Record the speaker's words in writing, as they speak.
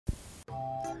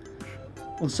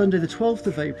On Sunday the 12th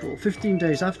of April, 15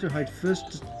 days after I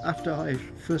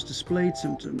first displayed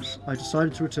symptoms, I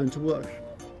decided to return to work.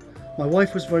 My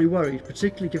wife was very worried,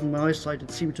 particularly given my eyesight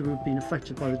had seemed to have been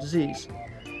affected by the disease.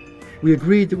 We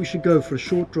agreed that we should go for a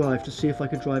short drive to see if I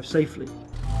could drive safely.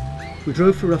 We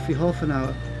drove for roughly half an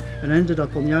hour and ended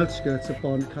up on the outskirts of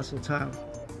Barncastle town.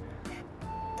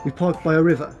 We parked by a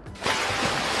river.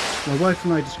 My wife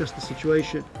and I discussed the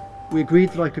situation. We agreed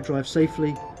that I could drive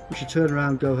safely, we should turn around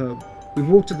and go home. We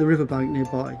walked to the riverbank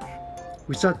nearby.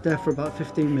 We sat there for about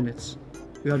 15 minutes.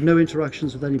 We had no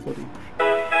interactions with anybody.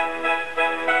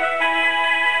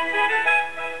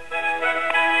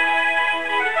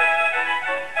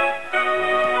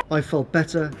 I felt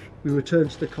better. We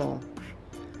returned to the car.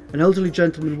 An elderly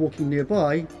gentleman walking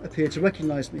nearby appeared to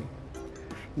recognise me.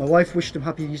 My wife wished him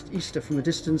happy Easter from a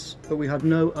distance, but we had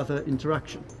no other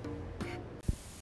interaction.